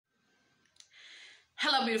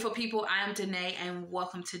Hello, beautiful people. I am Danae, and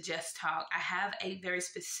welcome to Just Talk. I have a very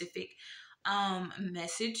specific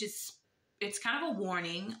message. It's kind of a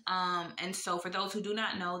warning. And so for those who do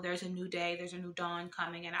not know, there's a new day, there's a new dawn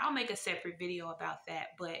coming, and I'll make a separate video about that.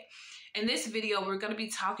 But in this video, we're going to be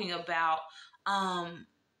talking about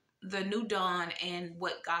the new dawn and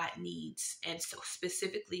what God needs, and so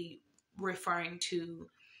specifically referring to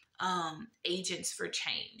agents for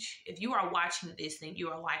change. If you are watching this, then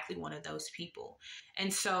you are likely one of those people.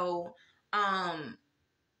 And so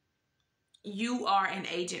you are an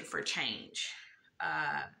agent for change.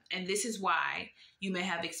 And this is why you may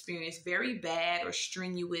have experienced very bad or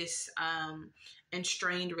strenuous and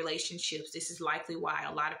strained relationships. This is likely why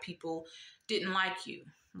a lot of people didn't like you,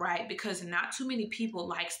 right? Because not too many people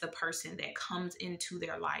likes the person that comes into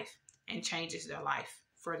their life and changes their life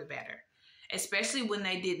for the better. Especially when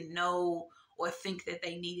they didn't know or think that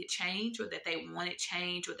they needed change, or that they wanted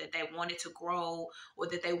change, or that they wanted to grow, or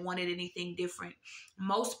that they wanted anything different.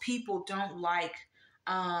 Most people don't like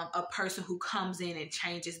a person who comes in and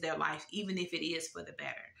changes their life, even if it is for the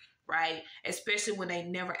better, right? Especially when they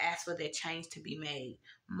never ask for that change to be made.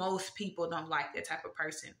 Most people don't like that type of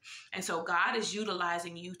person. And so God is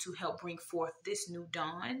utilizing you to help bring forth this new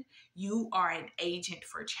dawn. You are an agent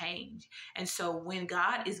for change. And so when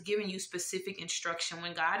God is giving you specific instruction,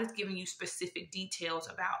 when God is giving you specific details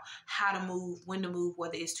about how to move, when to move,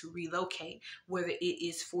 whether it's to relocate, whether it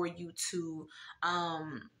is for you to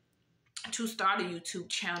start a YouTube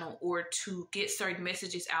channel, or to get certain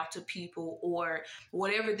messages out to people, or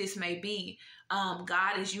whatever this may be,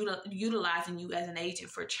 God is utilizing you as an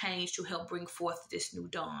agent for change to help bring forth this new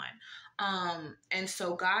dawn. And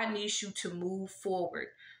so God needs you to move forward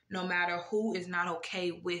no matter who is not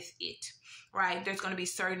okay with it, right? There's going to be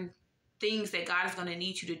certain things that God is going to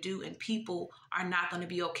need you to do, and people are not going to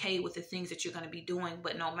be okay with the things that you're going to be doing.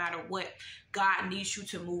 But no matter what, God needs you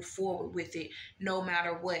to move forward with it no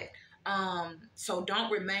matter what. So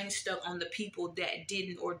don't remain stuck on the people that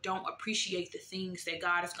didn't or don't appreciate the things that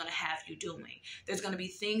God is going to have you doing. There's going to be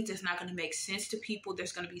things that's not going to make sense to people.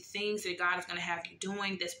 There's going to be things that God is going to have you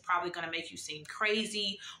doing that's probably going to make you seem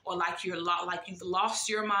crazy, or like you've lost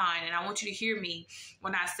your mind. And I want you to hear me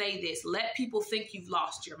when I say this. Let people think you've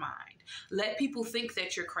lost your mind. Let people think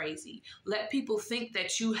that you're crazy. Let people think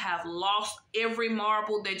that you have lost every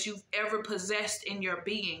marble that you've ever possessed in your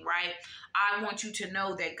being, right? I want you to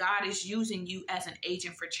know that God is using you as an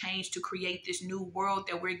agent for change to create this new world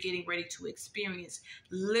that we're getting ready to experience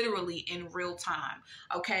literally in real time.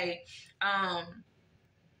 Okay. And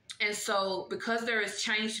so because there is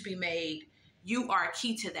change to be made, you are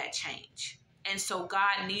key to that change. And so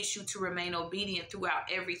God needs you to remain obedient throughout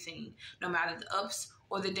everything, no matter the ups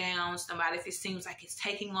or the downs, no matter if it seems like it's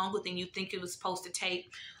taking longer than you think it was supposed to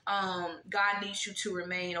take. God needs you to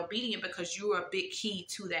remain obedient because you are a big key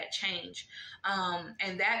to that change.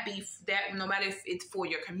 And that no matter if it's for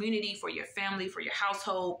your community, for your family, for your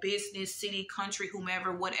household, business, city, country,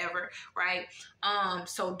 whomever, whatever, right?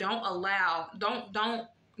 So don't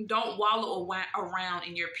wallow around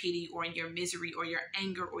in your pity or in your misery or your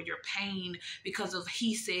anger or your pain because of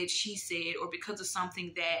he said, she said, or because of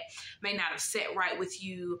something that may not have sat right with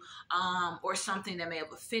you, or something that may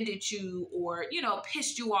have offended you, or,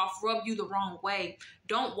 pissed you off, rubbed you the wrong way.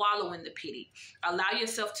 Don't wallow in the pity. Allow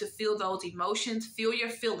yourself to feel those emotions. Feel your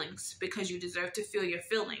feelings, because you deserve to feel your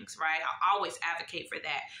feelings, right? I always advocate for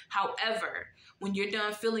that. However, when you're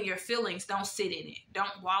done feeling your feelings, don't sit in it.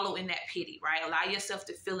 Don't wallow in that pity, right? Allow yourself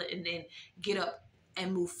to feel it and then get up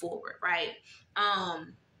and move forward, right?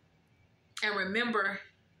 And remember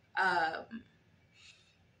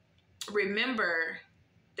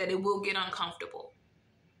that it will get uncomfortable.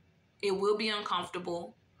 It will be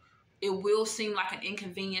uncomfortable. It will seem like an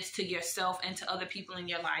inconvenience to yourself and to other people in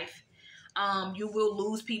your life. You will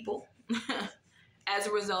lose people as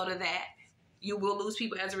a result of that. You will lose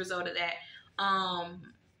people as a result of that.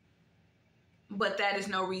 But that is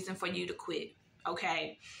no reason for you to quit.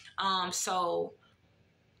 Okay. So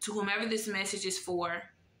to whomever this message is for,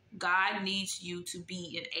 God needs you to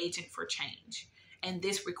be an agent for change. And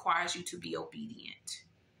this requires you to be obedient.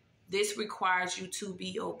 This requires you to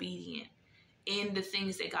be obedient in the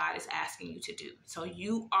things that God is asking you to do. So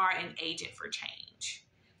you are an agent for change.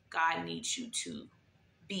 God needs you to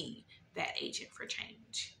be that agent for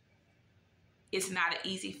change. It's not an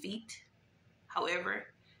easy feat. However,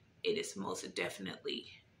 it is most definitely,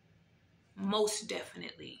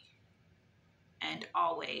 and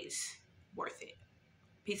always worth it.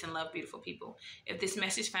 Peace and love, beautiful people. If this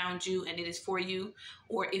message found you and it is for you,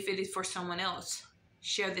 or if it is for someone else,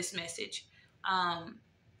 share this message.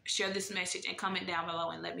 Share this message and comment down below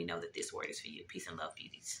and let me know that this word is for you. Peace and love,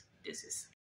 beauties.